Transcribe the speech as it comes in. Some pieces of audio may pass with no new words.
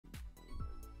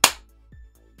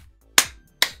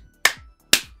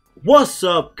What's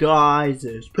up, guys?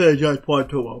 It's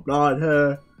PJ.219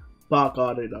 here. Back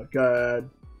on it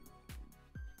again.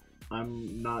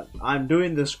 I'm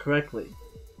doing this correctly.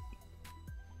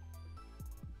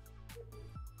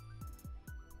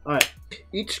 Alright,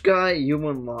 each guy you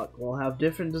unlock will have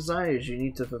different desires you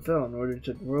need to fulfill in order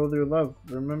to grow their love.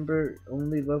 Remember,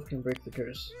 only love can break the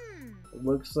curse. It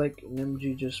looks like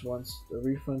Nimji just wants a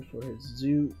refund for his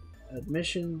zoo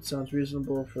admission. Sounds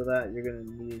reasonable. For that, you're gonna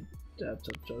need to have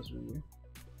tough judgment.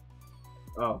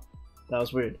 Oh, that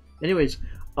was weird. Anyways,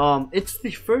 it's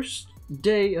the first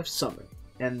day of summer,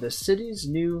 and the city's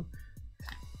newest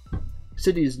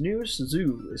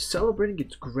zoo is celebrating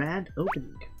its grand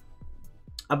opening.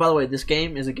 By the way, this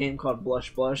game is a game called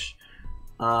Blush Blush.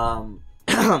 I'm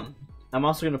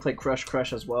also going to play Crush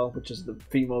Crush as well, which is the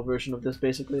female version of this,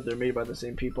 basically. They're made by the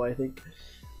same people, I think.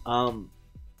 There's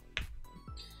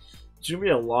going to be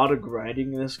a lot of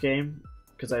grinding in this game,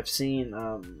 because I've seen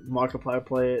Markiplier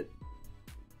play it.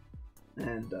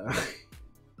 And,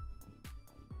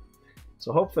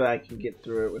 so hopefully I can get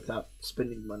through it without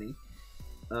spending money.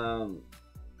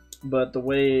 But the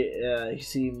way he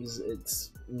seems,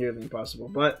 it's nearly impossible.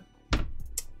 But,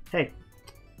 hey,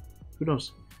 who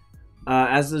knows?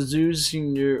 As the zoo's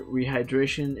senior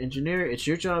rehydration engineer, it's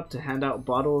your job to hand out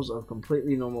bottles of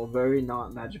completely normal, very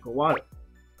not magical water.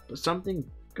 But something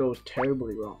goes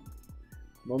terribly wrong.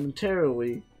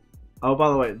 Momentarily, oh, by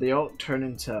the way, they all turn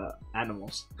into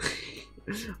animals.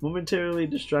 Momentarily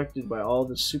distracted by all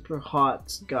the super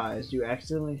hot guys, you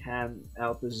accidentally hand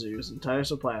out the zoo's entire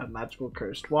supply of magical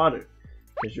cursed water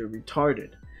because you're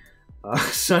retarded.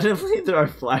 Suddenly, there are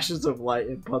flashes of light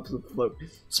and puffs of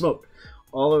smoke.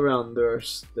 All around, there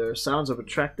are sounds of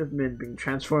attractive men being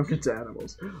transformed into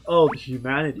animals. Oh, the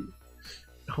humanity.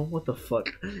 Oh, what the fuck.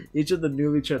 Each of the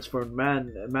newly transformed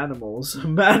manimals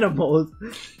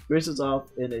races off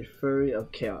in a flurry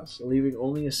of chaos, leaving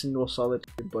only a single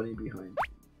solitary bunny behind.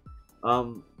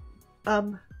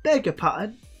 Beg your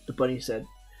pardon, the bunny said.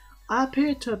 I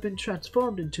appear to have been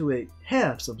transformed into a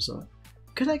hare of some sort.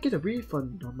 Could I get a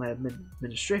refund on my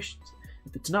administrations,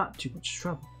 if it's not too much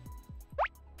trouble?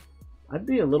 I'd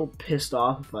be a little pissed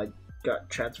off if I got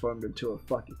transformed into a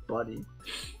fucking bunny.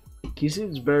 He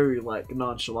seems very, like,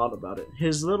 nonchalant about it.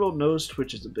 His little nose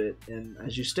twitches a bit, and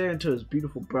as you stare into his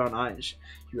beautiful brown eyes,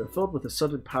 you are filled with a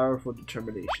sudden powerful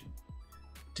determination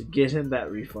to get him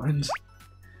that refund,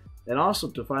 and also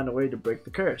to find a way to break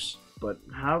the curse. But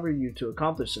how are you to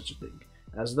accomplish such a thing?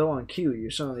 As though on cue, you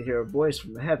suddenly hear a voice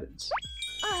from the heavens.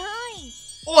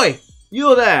 Oi!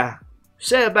 You there!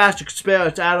 Say about your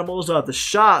spirit animals of the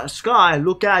sky,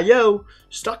 look at you!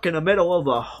 Stuck in the middle of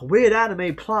a weird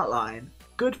anime plotline.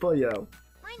 Good for you.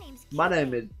 My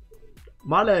name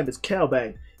is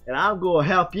Kelbay, and I'm gonna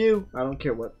help you. I don't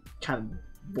care what kind of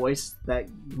voice that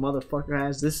motherfucker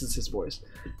has. This is his voice.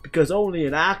 Because only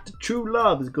an act of true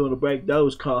love is gonna break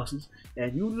those curses,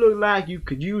 and you look like you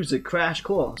could use a crash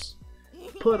course.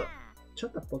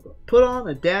 Shut the fuck up. Put on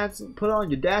your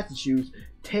dancing shoes,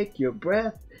 take your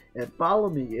breath, and follow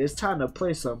me. It's time to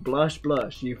play some Blush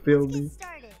Blush. You feel me?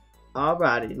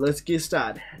 Alrighty, let's get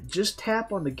started. Just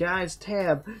tap on the guy's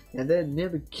tab and then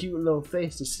nib a cute little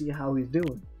face to see how he's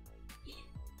doing.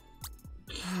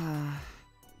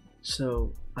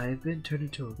 So, I have been turned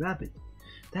into a rabbit.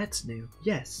 That's new.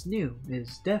 Yes, new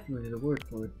is definitely the word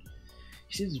for it.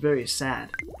 He seems very sad.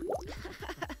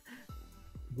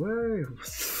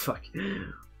 Fuck.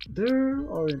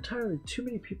 There are entirely too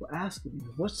many people asking me,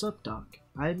 what's up, Doc?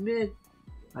 I admit,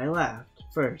 I laughed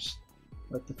first.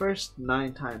 Like the first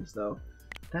 9 times, though.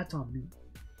 That's on me.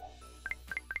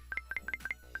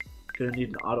 Gonna need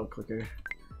an auto clicker.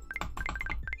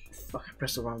 Fuck, I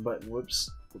pressed the wrong button.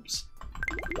 Whoops. Oops.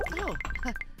 Oh,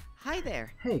 hi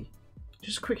there. Hey,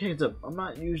 just a quick heads up. I'm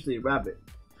not usually a rabbit.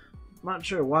 I'm not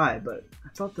sure why, but I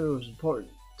thought that it was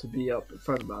important to be up in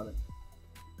front about it.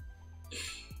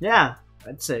 Yeah,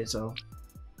 I'd say so.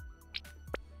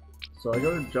 So I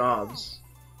go to jobs.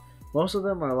 Most of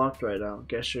them are locked right now.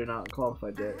 Guess you're not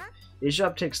qualified yet. Each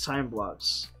job takes time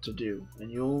blocks to do, and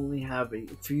you only have a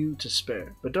few to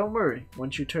spare. But don't worry,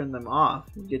 once you turn them off,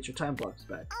 you get your time blocks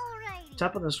back.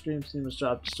 Tap on the screen to name this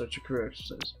job to start your career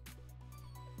exercise.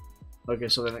 Okay,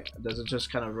 so then does it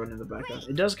just kind of run in the background?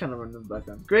 It does kind of run in the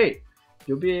background. Great!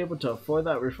 You'll be able to afford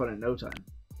that refund in no time.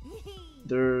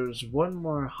 There's one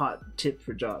more hot tip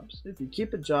for jobs. If you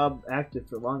keep a job active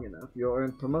for long enough, you'll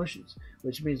earn promotions,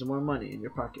 which means more money in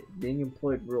your pocket. Being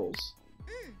employed rules.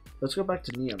 Let's go back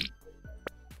to Neum.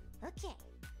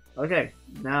 Okay,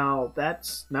 now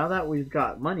that we've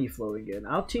got money flowing in,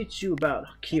 I'll teach you about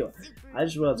Hakil. I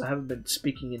just realized I haven't been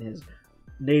speaking in his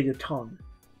native tongue.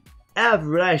 Every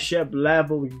relationship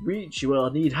level you reach, you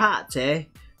will need hearts, eh?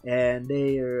 And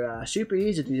they are super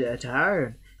easy to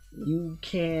earn. You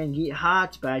can get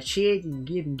hearts by chatting,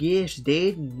 giving gifts,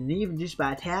 dating, and even just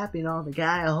by tapping on the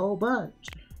guy a whole bunch.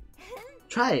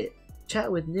 Try it. Chat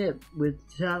with Nip with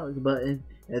the talk button,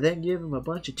 and then give him a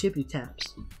bunch of tippy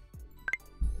taps.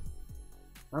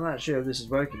 I'm not sure if this is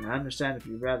working. I understand if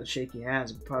you'd rather shake your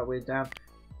hands and part way down.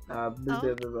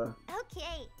 Okay.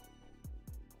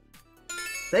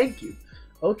 Thank you.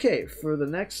 Okay, for the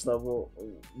next level,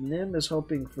 Nim is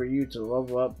hoping for you to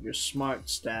level up your smart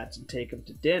stats and take him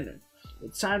to dinner.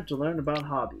 It's time to learn about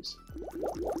hobbies.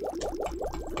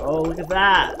 Oh, look at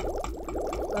that!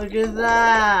 Look at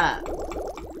that!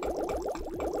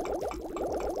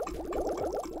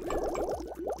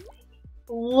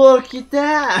 Look at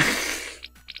that!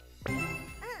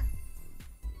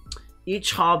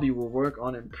 Each hobby will work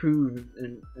on improves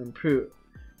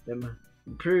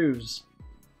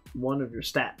one of your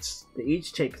stats. They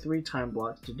each take 3 time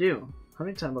blocks to do. How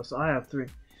many time blocks? I have 3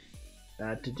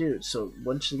 to do. So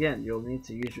once again, you'll need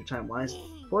to use your time wisely.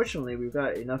 Fortunately, we've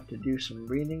got enough to do some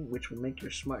reading, which will make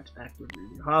your smarts active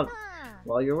in your hobby.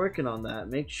 While you're working on that,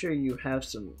 make sure you have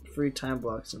some free time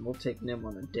blocks, and we'll take Nim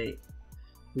on a date.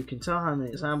 You can tell how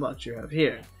many time blocks you have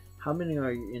here. How many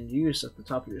are in use at the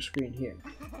top of your screen here?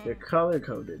 They're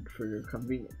color-coded for your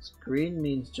convenience. Green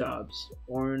means jobs,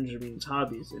 orange means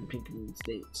hobbies, and pink means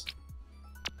dates.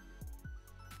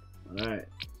 Alright.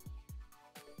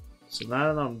 So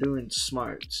now that I'm doing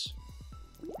smarts,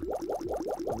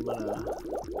 I'm gonna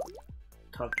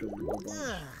talk to him a little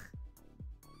bit.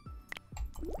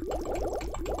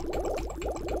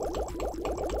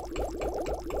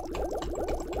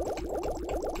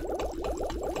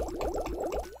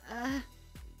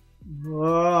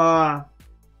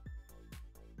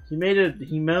 He made it.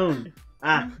 He moaned.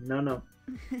 No.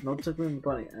 Don't tickle me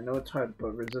bunny. I know it's hard,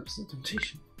 but resist the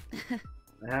temptation.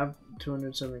 I have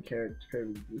 207 carrot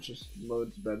craving, which is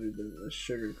loads better than the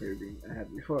sugar craving I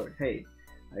had before. Hey,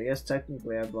 I guess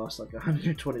technically I've lost like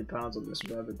 120 pounds on this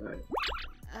rabbit diet.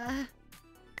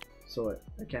 So what?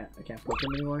 I can't poke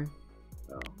him anymore?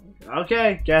 Oh,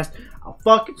 okay, guess I'll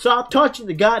fucking stop touching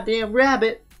the goddamn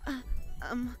rabbit.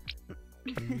 Can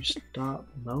you stop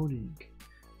moaning?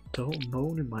 Don't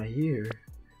moan in my ear,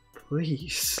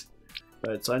 please.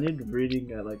 Alright, so I need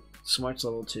reading at like smarts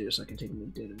level 2 so I can take him to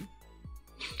dinner.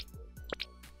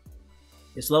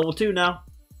 It's level 2 now.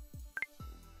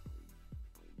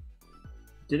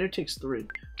 Dinner takes 3.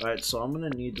 Alright, so I'm gonna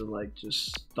need to like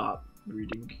just stop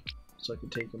reading so I can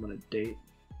take him on a date.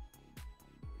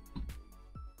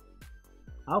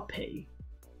 I'll pay.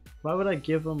 Why would I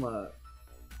give him a...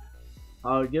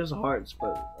 Oh, it gives hearts,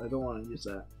 but I don't want to use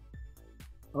that.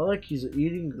 Oh, look, he's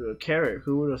eating a carrot.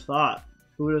 Who would have thought?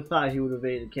 Who would have thought he would have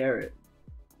ate a carrot?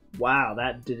 Wow,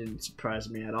 that didn't surprise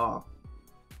me at all.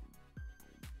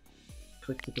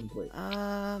 Click to complete.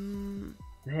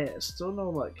 Hey, still no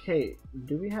luck. Hey,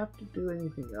 do we have to do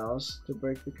anything else to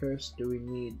break the curse? Do we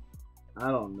need,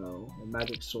 I don't know, a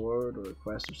magic sword or a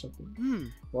quest or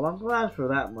something? Well, I'm glad for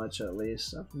that much at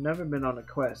least. I've never been on a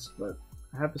quest, but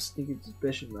I have a sneaking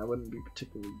suspicion that I wouldn't be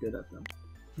particularly good at them.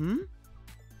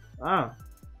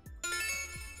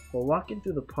 While walking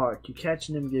through the park, you catch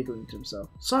Nim giggling to himself.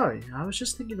 Sorry, I was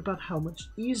just thinking about how much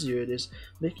easier it is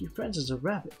making friends as a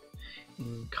rabbit,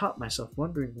 and caught myself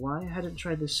wondering why I hadn't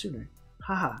tried this sooner.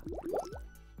 Haha.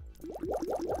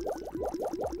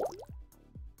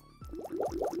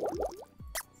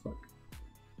 Fuck.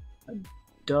 I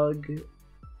dug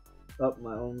up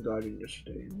my own garden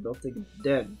yesterday and don't think it's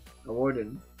dead. A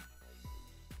warren,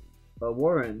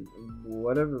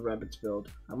 whatever rabbits build.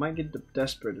 I might get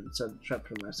desperate and set a trap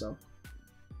for myself.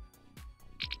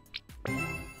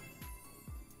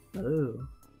 Oh.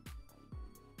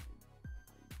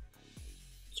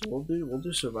 So we'll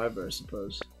do Survivor, I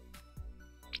suppose.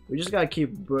 We just gotta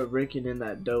keep breaking in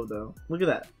that dough though. Look at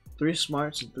that. 3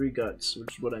 smarts and 3 guts,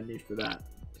 which is what I need for that.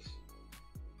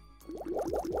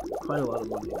 Quite a lot of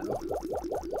money now.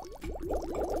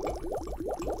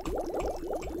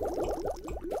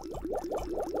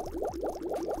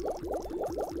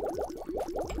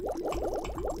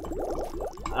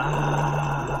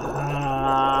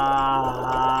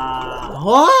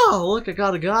 Oh, look, I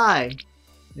got a guy.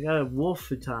 I got a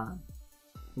wolf time.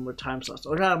 More time slots.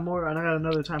 Oh, I got more, and I got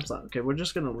another time slot. Okay, we're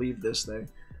just gonna leave this there. I'm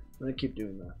gonna keep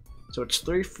doing that. So it's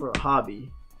 3 for a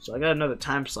hobby. So I got another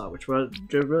time slot, which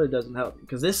really doesn't help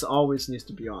because this always needs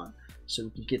to be on, so we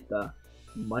can get the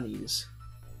monies.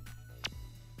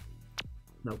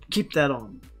 No, keep that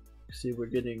on. See, we're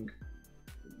getting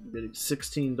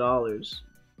 $16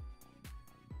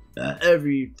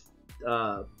 every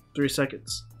 3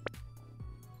 seconds.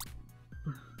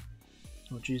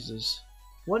 Oh Jesus.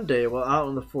 One day, while out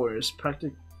in the forest,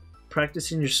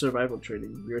 practicing your survival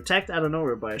training, you're attacked out of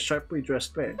nowhere by a sharply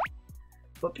dressed bear.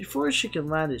 But before she can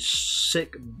land a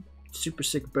super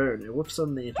sick burn, a wolf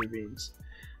suddenly intervenes.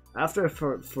 After a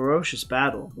ferocious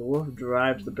battle, the wolf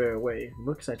drives the bear away and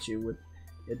looks at you with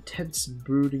intense,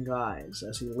 brooding eyes.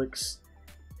 As he licks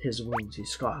his wounds, he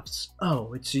scoffs.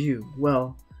 Oh, it's you.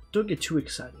 Well, don't get too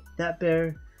excited. That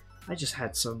bear, I just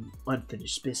had some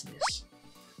unfinished business.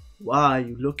 Why are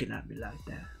you looking at me like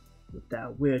that? With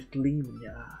that weird gleam in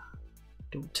your eye?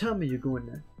 Don't tell me you're going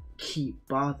to keep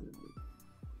bothering me.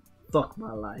 Fuck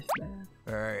my life, man.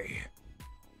 Hey.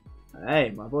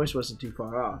 Hey, my voice wasn't too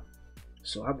far off.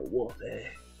 So I'm a wolf, eh?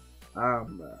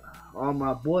 All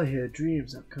my boyhood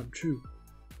dreams have come true.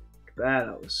 Too bad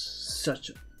I was such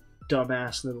a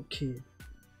dumbass little kid.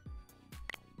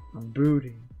 I'm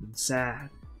brooding and sad.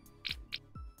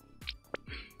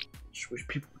 Just wish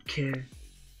people would care.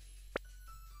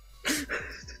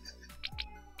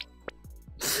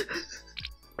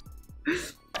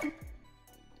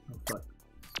 Oh fuck.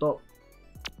 Stop.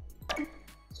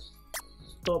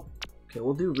 Stop. Okay,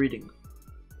 we'll do reading.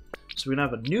 So we're gonna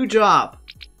have a new job,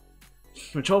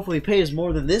 which hopefully pays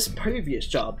more than this previous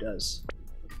job does.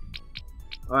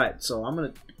 Alright, so I'm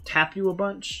gonna tap you a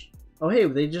bunch. Oh hey,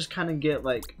 they just kind of get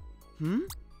like...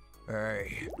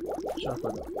 Hey. Shut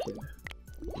up, kid.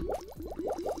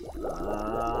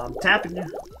 I'm tapping you.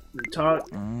 You talk,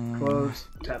 close,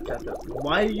 tap, tap, tap.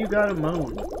 Why you gotta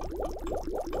moan?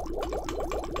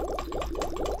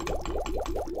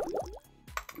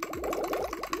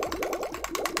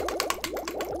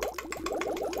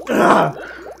 Ugh.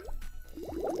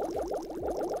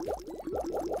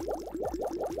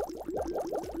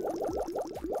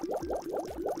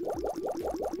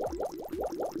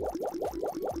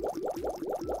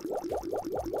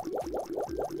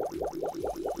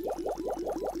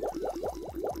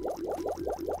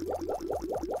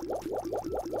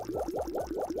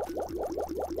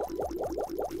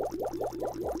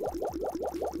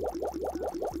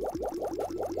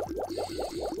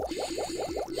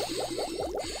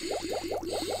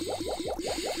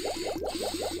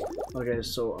 Okay,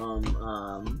 so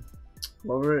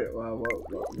what were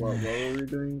we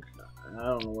doing? I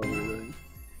don't know what we were doing.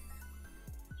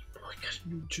 Boy, got a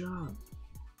new job,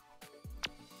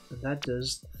 and that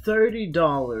does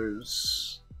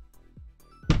 $30.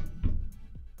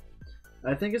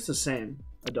 I think it's the same.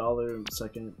 $1 a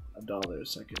second, $1 a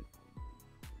second.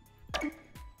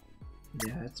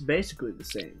 Yeah, it's basically the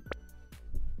same.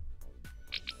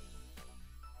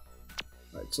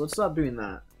 Alright, so let's stop doing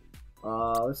that.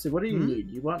 Let's see, what do you need?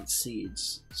 You want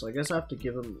seeds. So I guess I have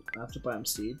to buy him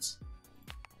seeds.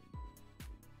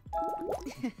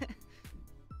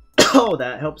 Oh,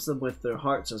 that helps them with their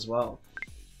hearts as well.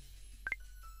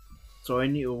 So we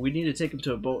need to take him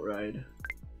to a boat ride.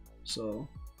 So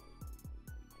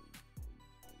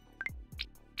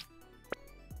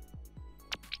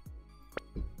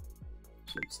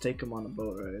let's take him on a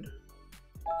boat ride.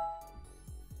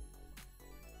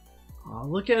 Oh,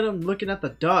 look at him looking at the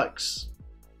ducks.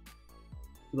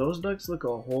 Those ducks look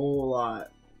a whole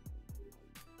lot.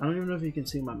 I don't even know if you can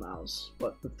see my mouse,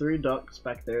 but the 3 ducks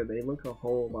back there, they look a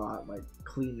whole lot like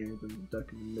cleaner than the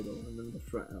duck in the middle and then the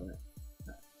front of it.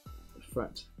 The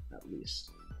front, at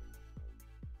least.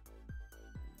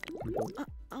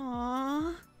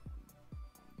 Aww.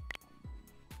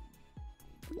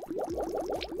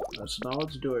 So now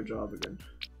let's do our job again.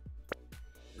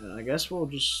 And I guess we'll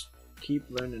just keep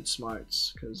learning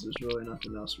smarts, because there's really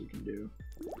nothing else we can do.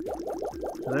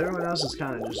 But everyone else is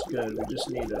kind of just good, we just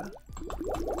need to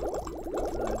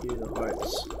do the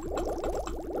hearts.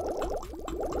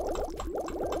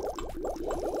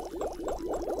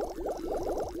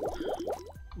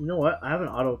 You know what? I have an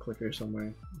auto clicker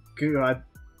somewhere. Good God.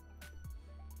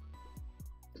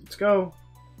 Let's go.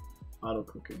 Auto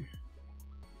clicker.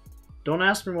 Don't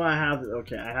ask me why I have it.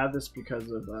 Okay, I have this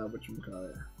because of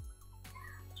whatchamacallit.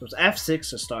 So it's F6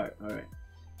 to start. Alright.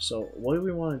 So what do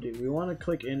we want to do? We want to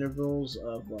click intervals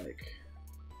of like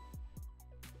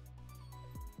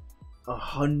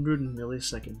 100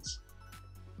 milliseconds.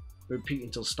 Repeat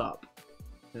until stop.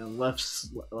 And left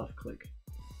click.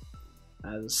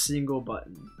 As a single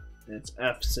button. And it's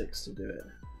F6 to do it.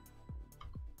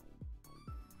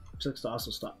 F6 to also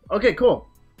stop. Okay, cool.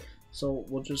 So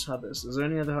we'll just have this. Is there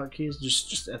any other hotkeys?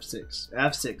 Just F6.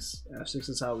 F6. F6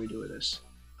 is how we do this.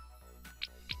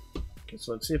 Okay,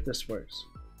 so let's see if this works.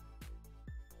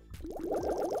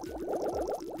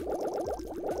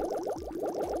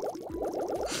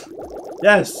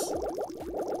 Yes!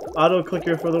 Auto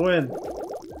clicker for the win.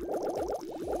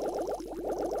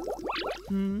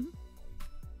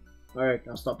 Alright,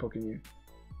 I'll stop poking you.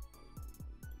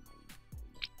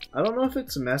 I don't know if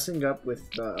it's messing up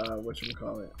with the,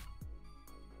 whatchamacallit.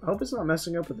 I hope it's not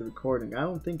messing up with the recording. I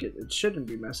don't think it shouldn't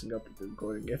be messing up with the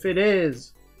recording. If it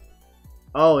is,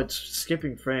 oh, it's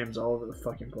skipping frames all over the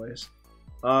fucking place.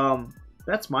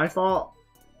 That's my fault.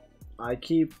 I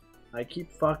keep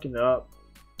fucking it up.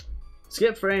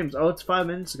 Skip frames. Oh, it's 5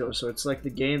 minutes ago, so it's like the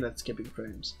game that's skipping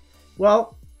frames.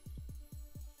 Well,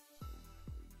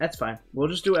 that's fine. We'll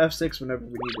just do F6 whenever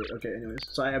we need it. Okay, anyways.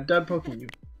 So I'm done poking you.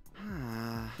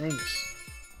 Thanks.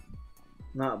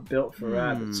 Not built for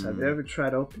rabbits. Have you ever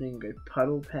tried opening a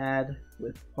puddle pad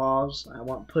with paws? I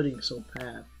want pudding so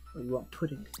bad. Or you want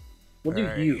pudding? We'll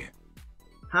do you.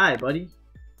 Hi, buddy.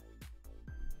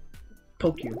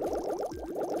 Poke you.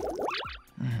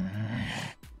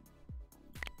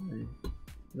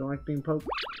 You don't like being poked?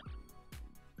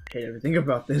 I hate everything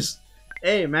about this.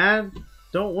 Hey, man.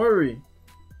 Don't worry.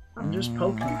 I'm just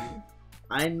poking you.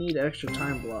 I need extra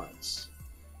time blocks.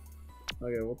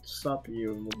 Okay, we'll stop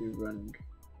you and we'll be running.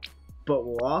 But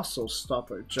we'll also stop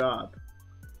our job.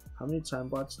 How many time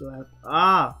blocks do I have?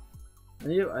 Ah!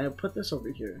 I put this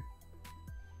over here.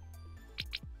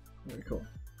 Very cool.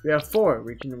 We have 4.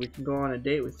 We can go on a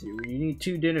date with you. You need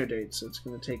 2 dinner dates, so it's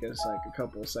gonna take us like a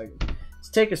couple of seconds. It's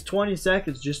take us 20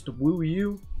 seconds just to woo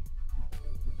you.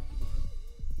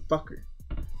 Fucker.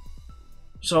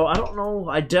 So I don't know.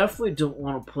 I definitely don't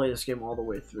want to play this game all the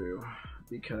way through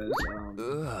because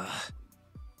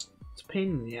it's a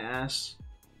pain in the ass.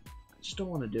 I just don't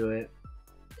want to do it.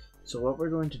 So what we're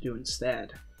going to do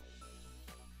instead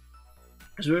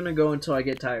is we're gonna go until I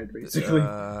get tired, basically.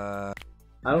 I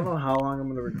don't know how long I'm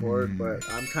gonna record, but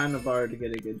I'm kind of already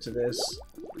getting into this.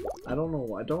 I don't know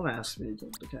why. Don't ask me.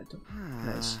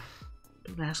 Guys,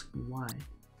 don't ask me why.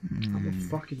 I'm a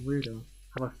fucking weirdo.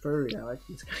 I'm a furry. I like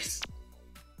these guys.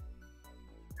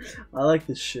 I like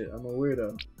this shit. I'm a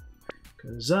weirdo.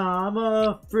 'Cause I'm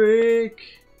a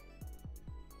freak.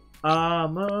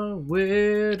 I'm a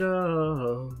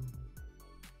weirdo.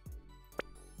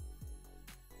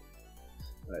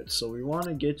 Alright, so we want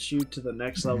to get you to the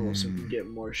next level so we can get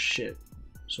more shit.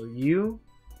 So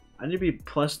I need to be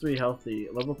 +3 healthy,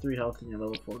 level 3 healthy, and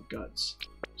level 4 guts.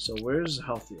 So where's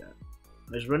healthy at?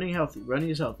 There's running healthy. Running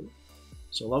is healthy.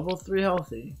 So level 3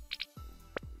 healthy.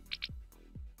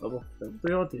 Level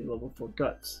 3 healthy, level 4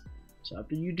 guts. So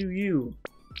after you do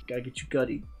gotta get you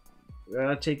gutty. We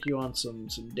gotta take you on some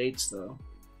dates though.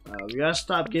 We gotta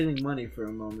stop getting money for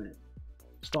a moment.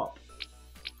 Stop.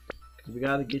 Cause we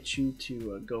gotta get you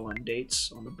to go on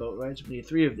dates on the boat rides. We need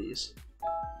 3 of these.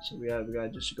 So we gotta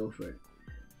just go for it.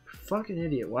 Fucking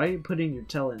idiot. Why are you putting your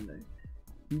tail in there?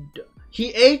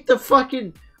 He ate the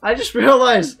fucking... I just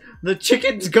realized the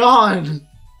chicken's gone.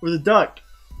 Or the duck.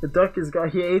 The duck is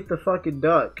gone. He ate the fucking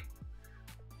duck.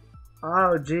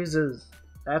 Oh, Jesus.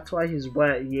 That's why he's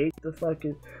wet. He ate the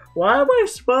fucking... Why am I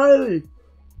smiling?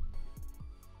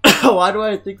 Why do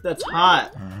I think that's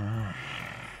hot?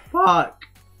 Fuck.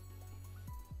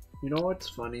 You know what's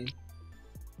funny?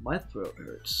 My throat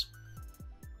hurts.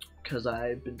 Because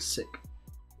I've been sick.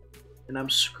 And I'm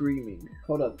screaming.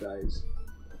 Hold up, guys.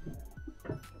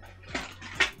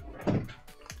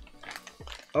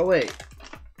 Oh, wait.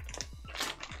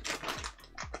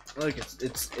 Look,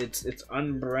 it's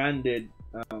unbranded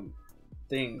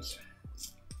things.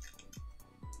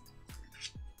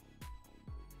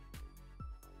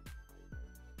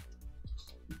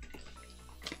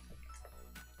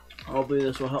 Hopefully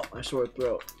this will help my sore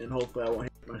throat, and hopefully I won't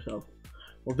hit myself.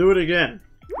 We'll do it again.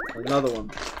 Another one.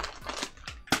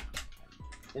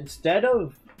 Instead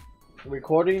of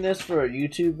recording this for a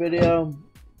YouTube video,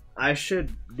 I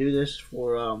should do this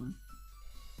for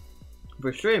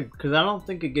stream, because I don't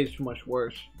think it gets much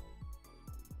worse.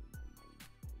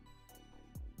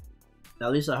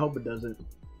 At least I hope it doesn't,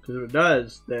 because if it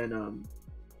does, then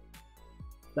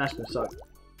that's gonna suck.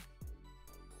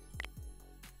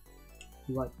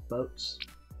 You like boats?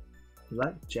 You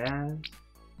like jazz?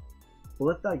 We'll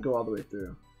let that go all the way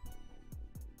through.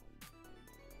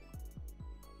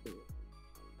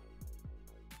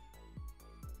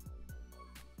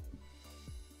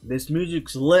 This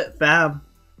music's lit, fam.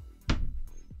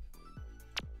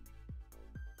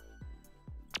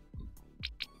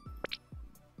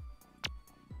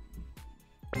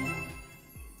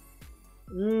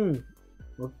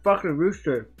 A fucking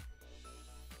rooster.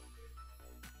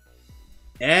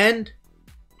 And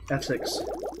F6.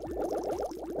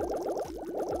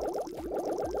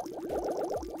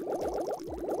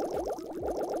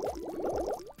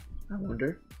 I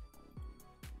wonder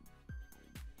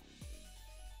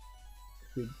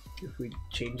if we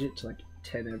change it to like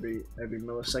 10 every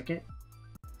millisecond.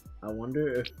 I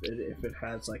wonder if it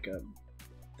has like a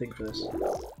thing for this.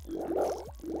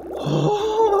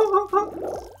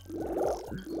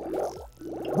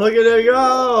 Look at it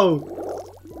go!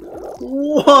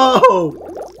 Whoa!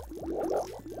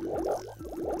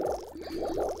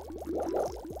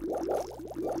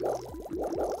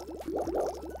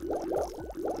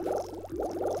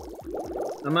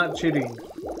 I'm not cheating.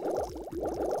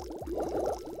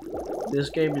 This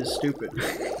game is stupid.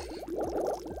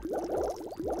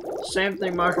 Same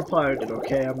thing Markiplier did,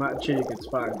 okay? I'm not cheating, it's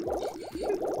fine.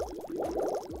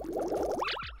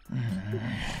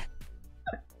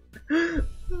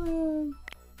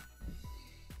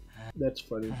 That's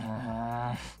funny.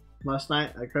 Last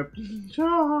night I crept.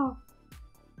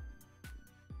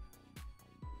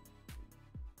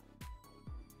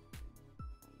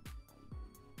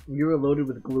 You were loaded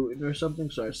with gluten or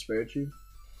something, so I spared you.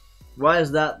 Why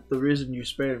is that the reason you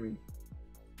spared me?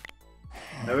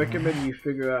 I recommend you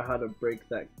figure out how to break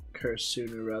that curse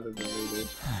sooner rather than later.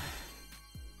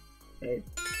 Hey.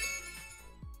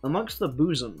 Amongst the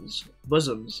bosoms,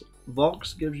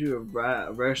 Volks gives you a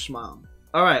rare smile.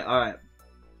 Alright.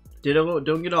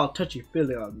 Don't get all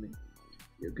touchy-feely on me.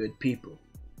 You're good people.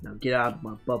 Now get out of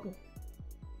my bubble.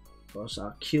 Or else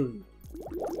I'll kill you.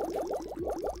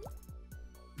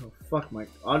 Oh fuck, my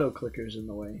auto clicker's in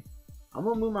the way. I'm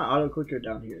gonna move my auto clicker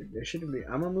down here. There shouldn't be.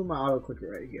 I'm gonna move my auto clicker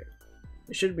right here.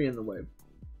 It shouldn't be in the way.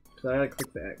 Cause I gotta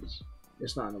click the X.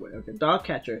 It's not in the way. Okay, dog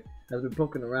catcher has been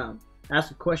poking around,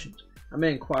 asking questions. I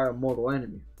may inquire a mortal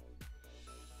enemy.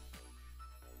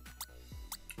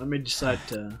 I may decide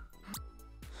to.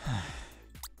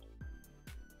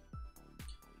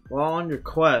 While on your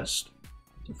quest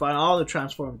to find all the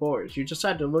transformed boars, you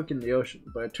decide to look in the ocean,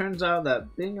 but it turns out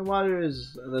that being in water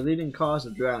is the leading cause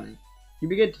of drowning. You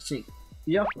begin to sink.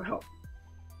 You yell for help,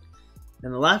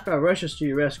 and the lifeguard rushes to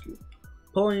your rescue,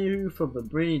 pulling you from the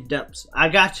briny depths. I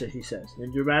gotcha, he says,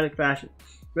 in dramatic fashion.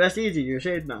 Rest easy, you're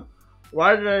saved now.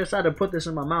 Why did I decide to put this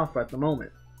in my mouth at the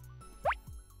moment?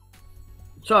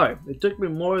 Sorry, it took me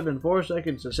more than 4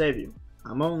 seconds to save you.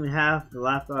 I'm only half the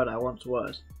lifeguard I once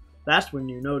was. That's when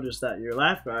you notice that your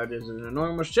lifeguard is an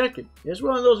enormous chicken. It's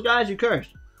one of those guys you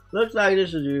cursed. Looks like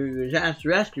this is your chance to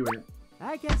rescue him.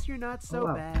 I guess you're not so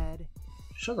bad.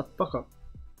 Shut the fuck up.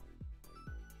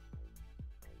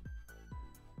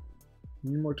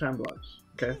 Need more time blocks.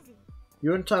 Okay.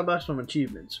 You earn time blocks from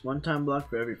achievements. 1 time block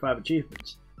for every 5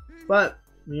 achievements. But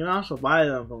you can also buy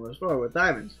them from the store with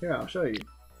diamonds. Here, I'll show you.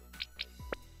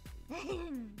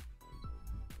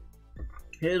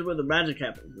 Here's where the magic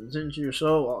happens. And since you're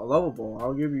so lovable,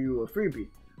 I'll give you a freebie.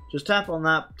 Just tap on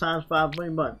that times 5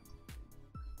 bling button.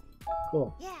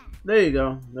 Cool. Yeah. There you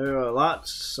go. There are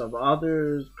lots of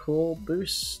other cool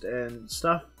boosts and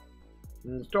stuff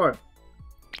in the store.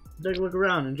 Take a look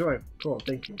around. Enjoy. Cool.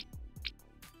 Thank you.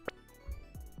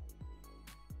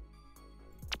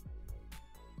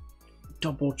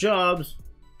 Double jobs.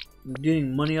 I'm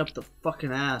getting money up the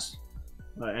fucking ass.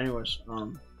 Alright, anyways, I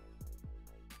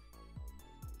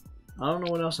don't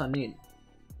know what else I need.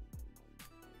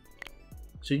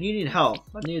 So you need health.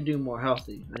 I need to do more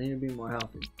healthy. I need to be more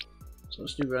healthy. So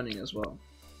let's do running as well.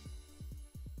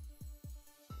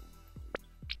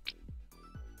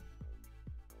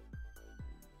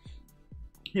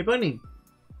 Hey bunny,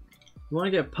 you wanna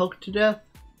get poked to death?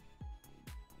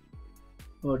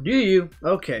 Oh, do you?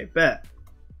 Okay, bet.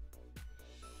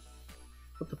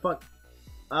 What the fuck?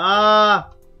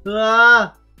 Ah!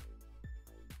 Ah!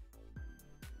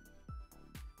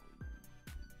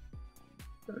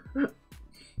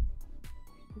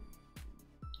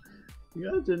 You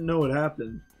guys didn't know what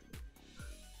happened.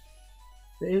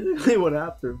 Basically what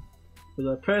happened was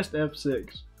I pressed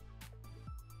F6.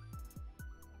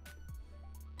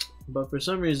 But for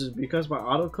some reason, because my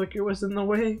auto clicker was in the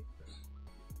way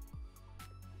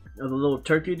of the little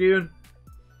turkey dude,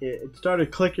 it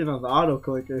started clicking on the auto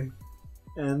clicker.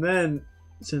 And then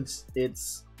since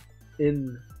it's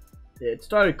in, it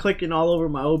started clicking all over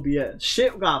my OBS.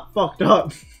 Shit got fucked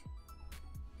up.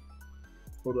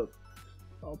 Hold up.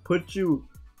 I'll put you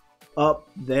up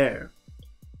there.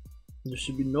 There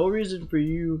should be no reason for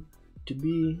you to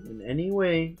be in any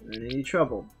way or in any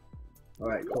trouble.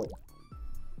 Alright, cool.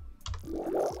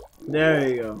 There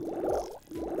you go.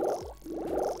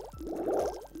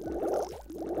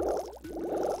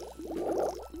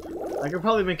 I could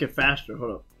probably make it faster.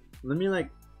 Hold up. Let me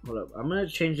hold up. I'm gonna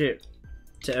change it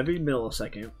to every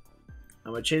millisecond.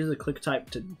 I'm gonna change the click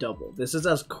type to double. This is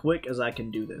as quick as I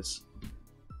can do this.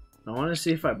 I want to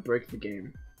see if I break the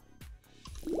game.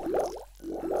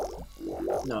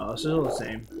 No, it's still the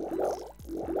same.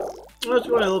 Let's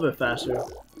go a little bit faster.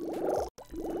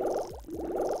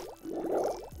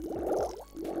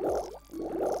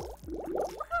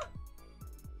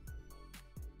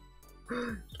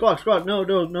 Squawk, Squawk,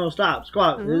 no, stop.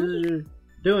 Squawk, this is what you're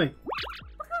doing.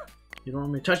 You don't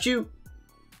want me to touch you?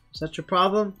 Is that your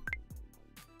problem?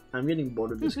 I'm getting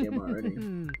bored of this game already.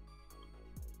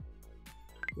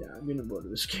 Yeah, I'm getting bored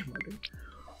of this game already.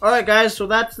 Alright guys, so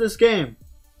that's this game.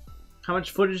 How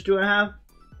much footage do I have?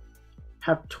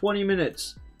 Have 20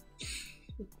 minutes.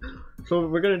 So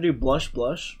we're gonna do Blush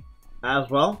Blush as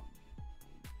well.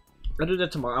 I'll do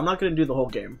that tomorrow. I'm not gonna do the whole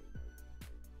game.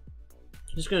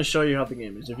 I'm just gonna show you how the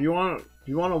game is. If you want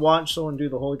to watch someone do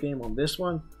the whole game on this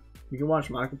one, you can watch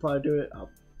Markiplier do it.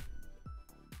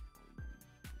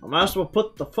 I might as well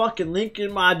put the fucking link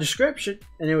in my description.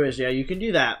 Anyways, yeah, you can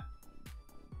do that.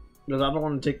 Because I don't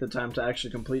want to take the time to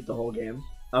actually complete the whole game.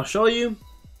 I'll show you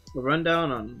the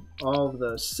rundown on all of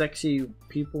the sexy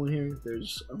people in here.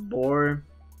 There's a boar.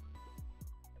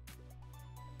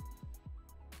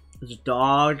 There's a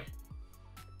dog.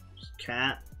 There's a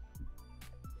cat.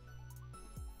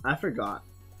 I forgot.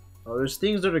 Oh, there's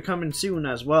things that are coming soon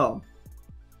as well.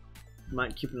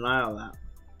 Might keep an eye on that.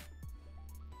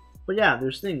 But yeah,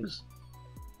 there's things.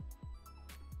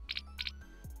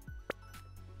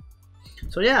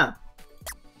 So yeah.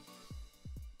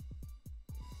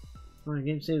 Oh, the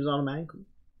game saves automatically.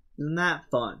 Isn't that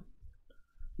fun?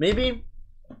 Maybe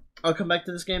I'll come back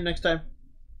to this game next time.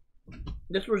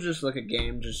 This was just like a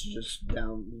game, just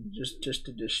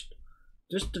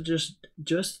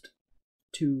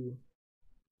to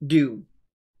do.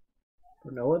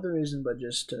 For no other reason but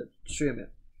just to stream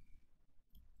it.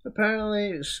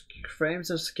 Apparently, frames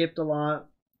have skipped a lot.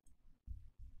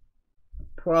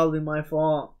 Probably my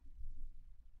fault.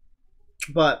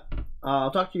 But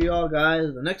I'll talk to you all guys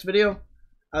in the next video.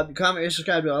 Comment, rate,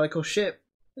 subscribe, do all that cool shit.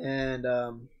 And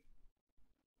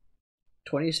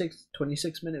 26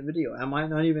 minute video. I might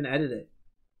not even edit it.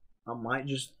 I might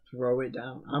just throw it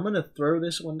down. I'm gonna throw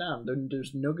this one down.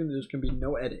 There's gonna be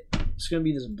no edit. It's gonna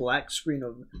be this black screen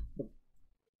of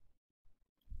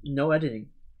no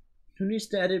editing. Who needs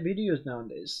to edit videos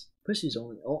nowadays? Pussies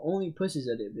only. Only pussies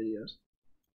edit videos.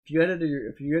 If you edit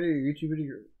your YouTube video,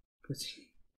 you're a pussy.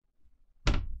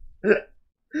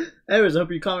 Anyways, I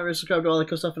hope you comment, rate, subscribe, do all that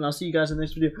cool stuff, and I'll see you guys in the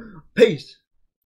next video. Peace.